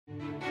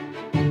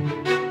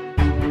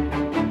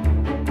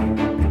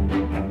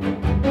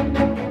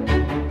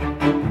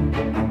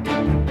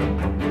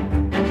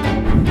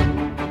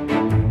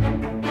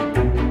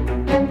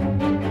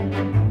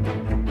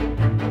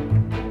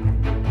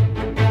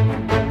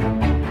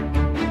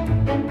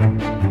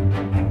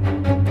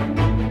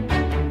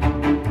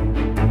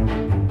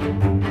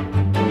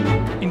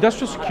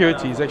industrial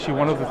security is actually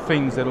one of the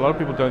things that a lot of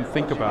people don't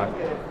think about,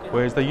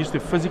 whereas they used to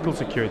physical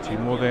security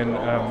more than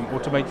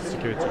automated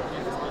security.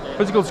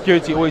 Physical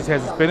security always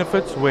has its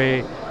benefits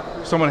where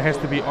someone has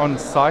to be on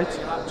site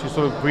to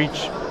sort of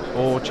breach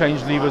or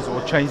change levers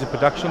or change the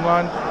production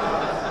line,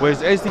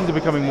 whereas as things are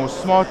becoming more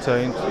smarter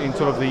in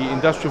sort of the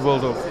industrial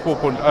world of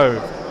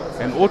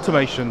 4.0 and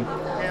automation,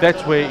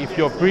 that's where if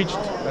you're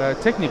breached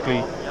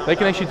technically, they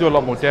can actually do a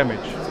lot more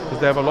damage because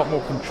they have a lot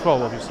more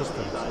control of your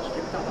systems.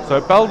 So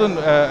Belden,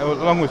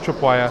 along with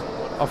Tripwire,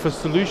 offers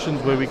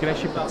solutions where we can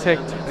actually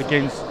protect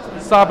against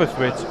cyber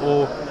threats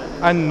or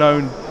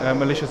unknown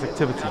malicious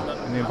activity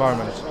in the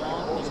environment.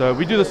 So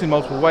we do this in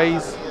multiple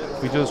ways.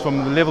 We do this from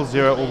the level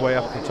 0 all the way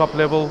up to the top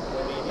level,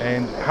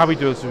 and how we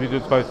do this is we do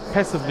it both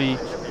passively,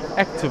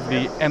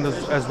 actively, and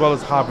as well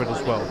as hybrid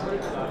as well.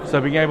 So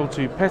being able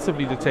to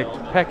passively detect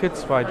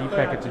packets via deep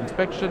packet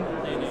inspection,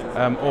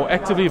 or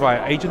actively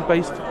via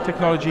agent-based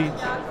technology.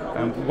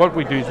 What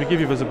we do is we give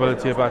you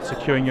visibility about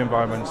securing your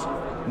environments,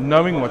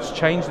 knowing what's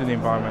changed in the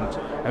environment,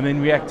 and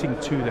then reacting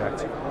to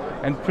that,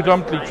 and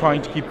predominantly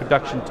trying to keep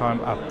production time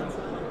up.